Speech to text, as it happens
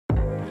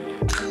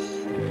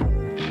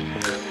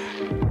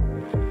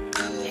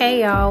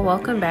Hey y'all,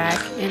 welcome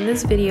back. In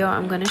this video,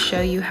 I'm going to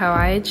show you how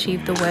I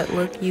achieved the wet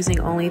look using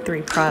only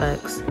 3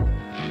 products.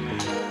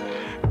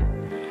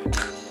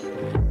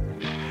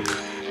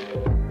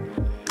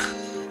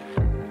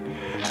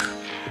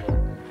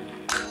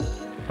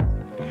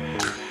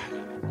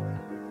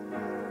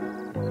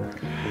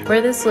 For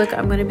this look,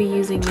 I'm going to be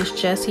using Miss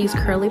Jessie's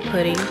Curly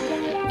Pudding,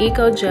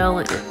 Eco Gel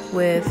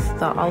with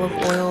the olive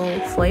oil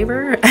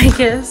flavor, I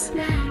guess.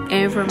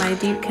 And for my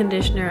deep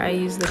conditioner, I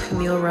use the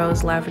Camille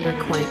Rose Lavender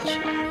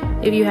Quench.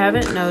 If you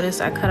haven't noticed,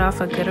 I cut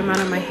off a good amount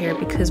of my hair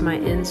because my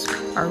ends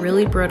are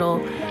really brittle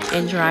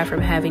and dry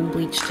from having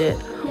bleached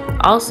it.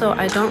 Also,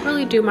 I don't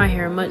really do my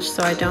hair much,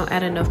 so I don't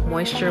add enough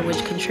moisture,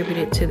 which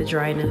contributed to the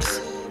dryness.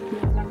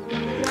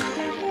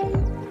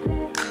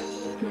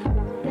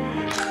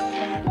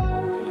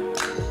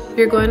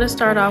 You're going to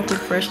start off with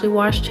freshly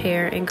washed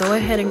hair and go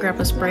ahead and grab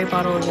a spray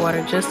bottle of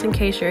water just in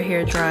case your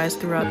hair dries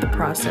throughout the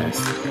process.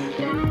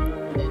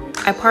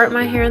 I part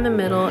my hair in the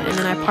middle and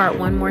then I part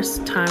one more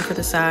time for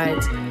the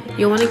sides.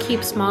 You'll want to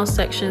keep small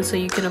sections so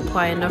you can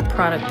apply enough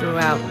product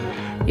throughout.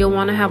 You'll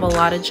want to have a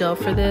lot of gel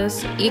for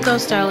this.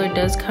 Ecostyler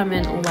does come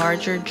in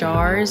larger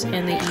jars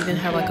and they even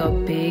have like a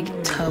big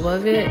tub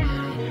of it.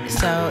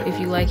 So if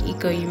you like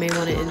Eco, you may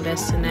want to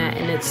invest in that,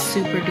 and it's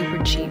super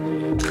duper cheap.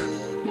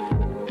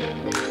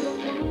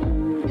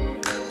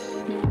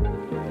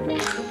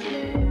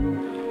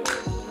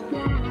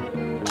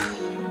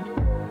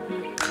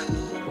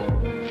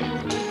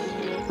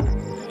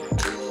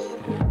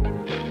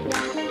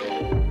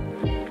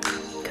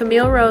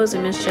 Camille Rose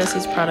and Miss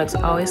Jessie's products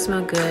always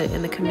smell good,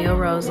 and the Camille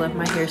Rose left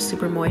my hair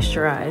super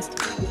moisturized.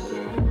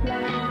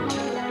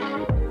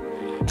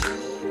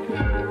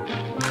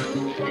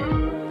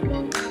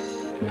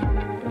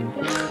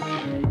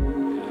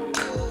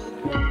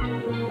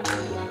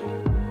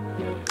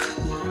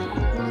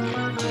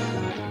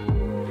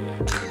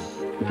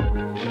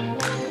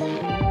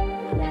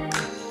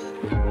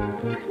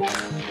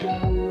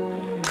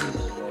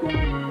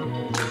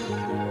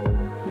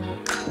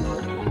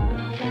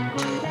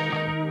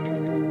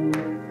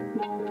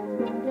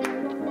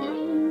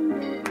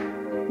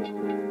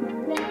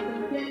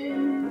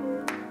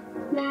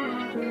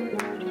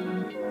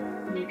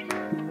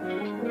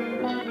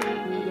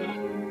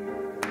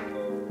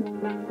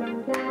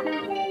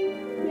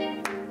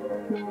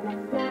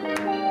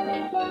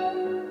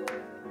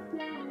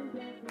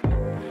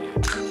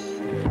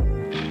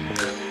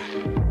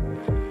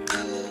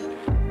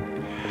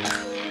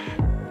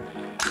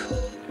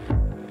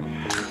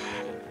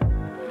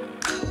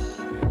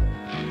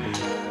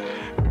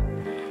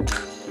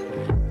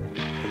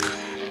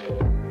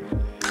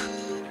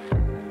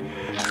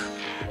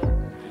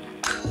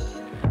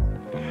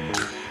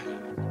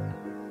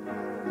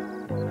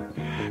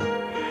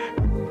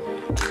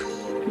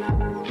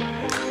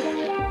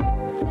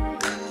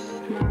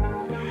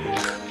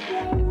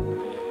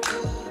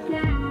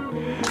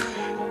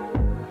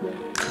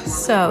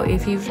 So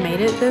if you've made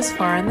it this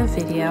far in the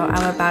video,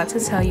 I'm about to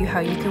tell you how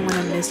you can win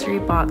a mystery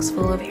box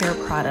full of hair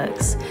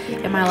products.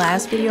 In my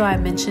last video, I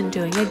mentioned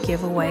doing a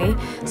giveaway,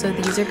 so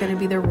these are going to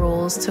be the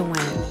rules to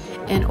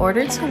win. In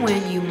order to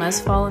win, you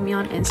must follow me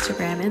on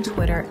Instagram and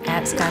Twitter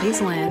at Scotty's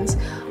Lens.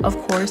 Of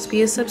course,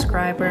 be a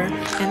subscriber,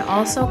 and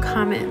also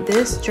comment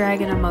this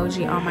dragon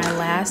emoji on my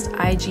last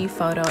IG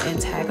photo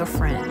and tag a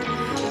friend.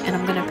 And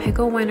I'm going to pick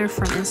a winner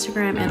from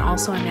Instagram and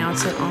also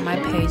announce it on my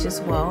page as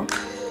well.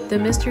 The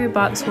mystery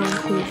box will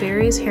include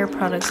various hair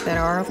products that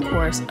are, of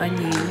course,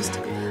 unused.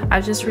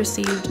 I've just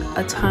received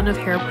a ton of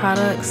hair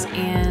products,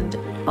 and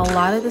a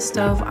lot of the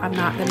stuff I'm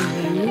not going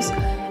to use,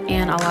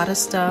 and a lot of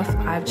stuff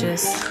I've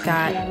just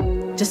got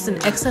just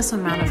an excess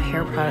amount of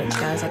hair products,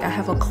 guys. Like, I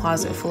have a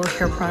closet full of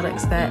hair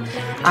products that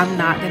I'm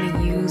not going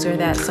to use, or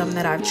that some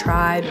that I've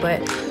tried,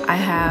 but I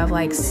have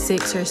like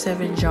 6 or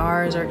 7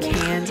 jars or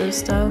cans of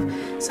stuff.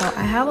 So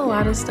I have a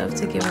lot of stuff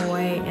to give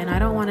away, and I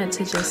don't want it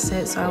to just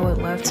sit, so I would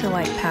love to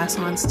like pass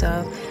on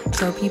stuff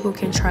so people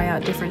can try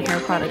out different hair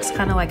products,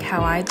 kind of like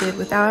how I did,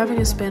 without having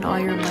to spend all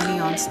your money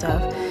on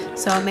stuff.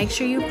 So make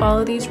sure you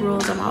follow these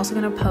rules. I'm also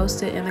going to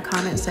post it in the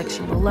comment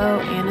section below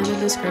and in the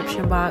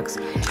description box,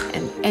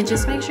 and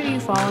just make sure you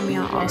follow me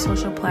on all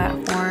social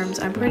platforms.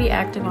 I'm pretty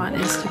active on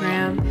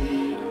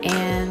Instagram,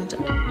 and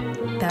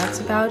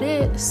that's about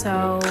it.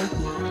 So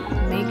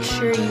make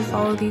sure you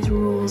follow these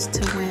rules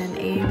to win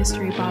a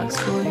mystery box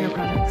full of hair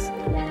products.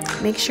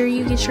 Make sure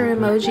you get your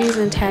emojis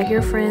and tag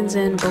your friends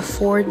in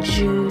before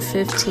June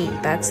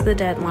 15th. That's the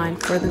deadline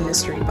for the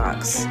mystery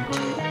box.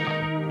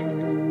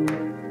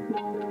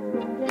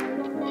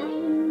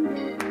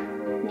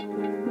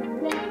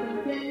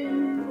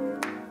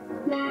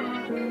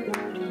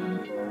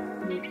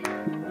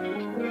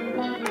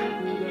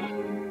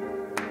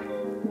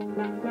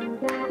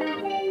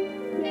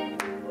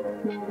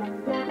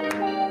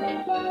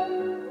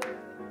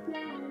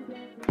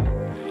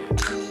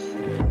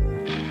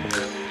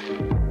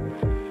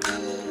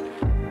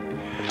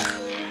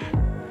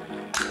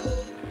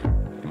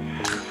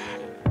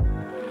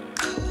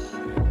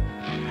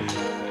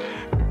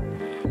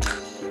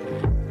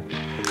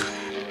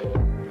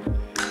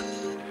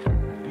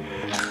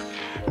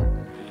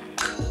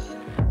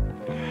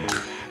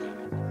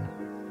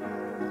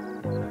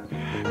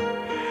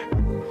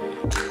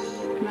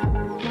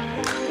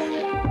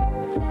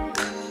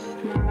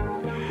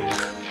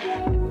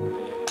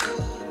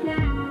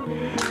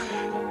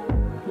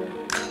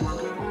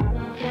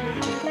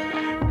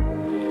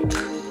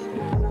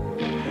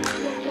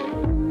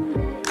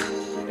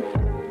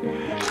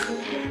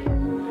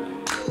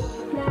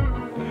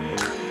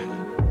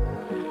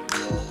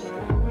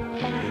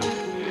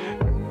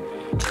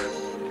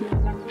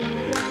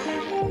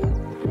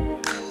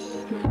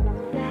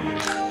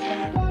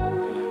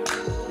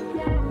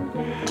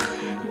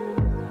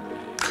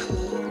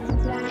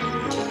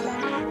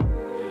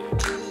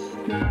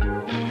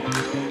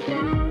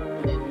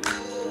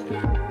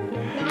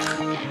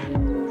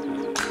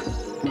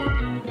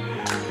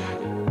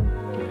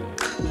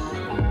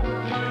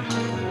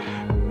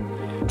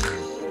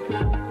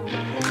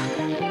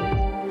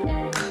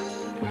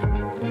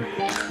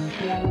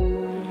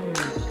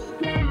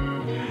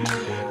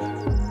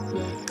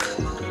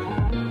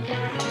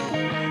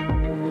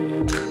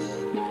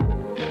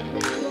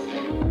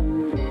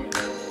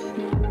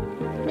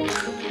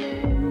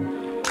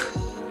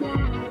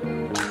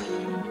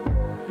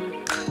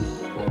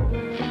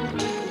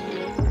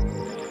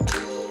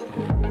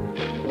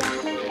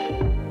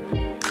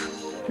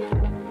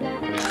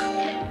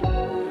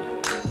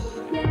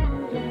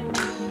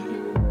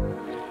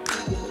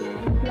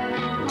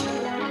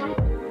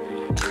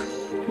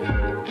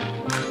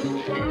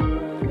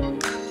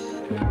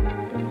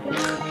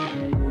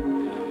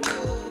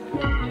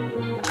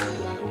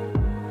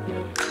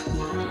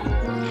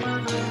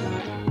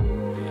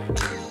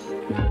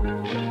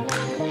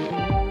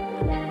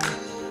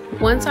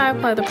 Once I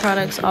apply the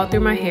products all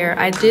through my hair,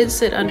 I did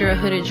sit under a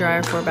hooded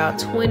dryer for about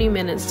 20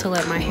 minutes to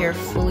let my hair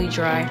fully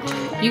dry.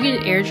 You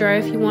can air dry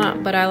if you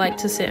want, but I like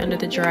to sit under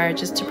the dryer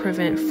just to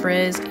prevent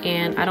frizz,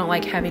 and I don't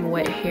like having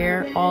wet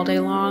hair all day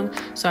long,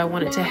 so I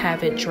wanted to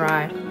have it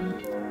dry.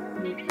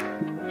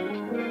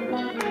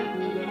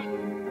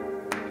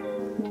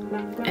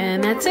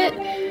 And that's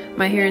it.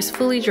 My hair is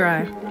fully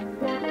dry.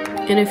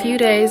 In a few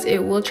days, it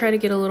will try to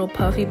get a little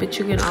puffy, but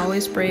you can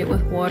always spray it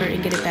with water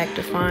and get it back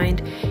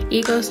defined.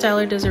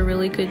 Ecostyler does a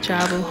really good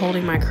job of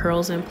holding my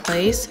curls in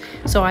place,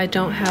 so I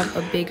don't have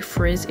a big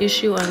frizz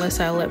issue unless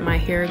I let my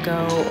hair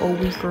go a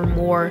week or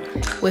more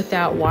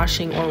without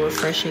washing or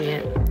refreshing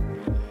it.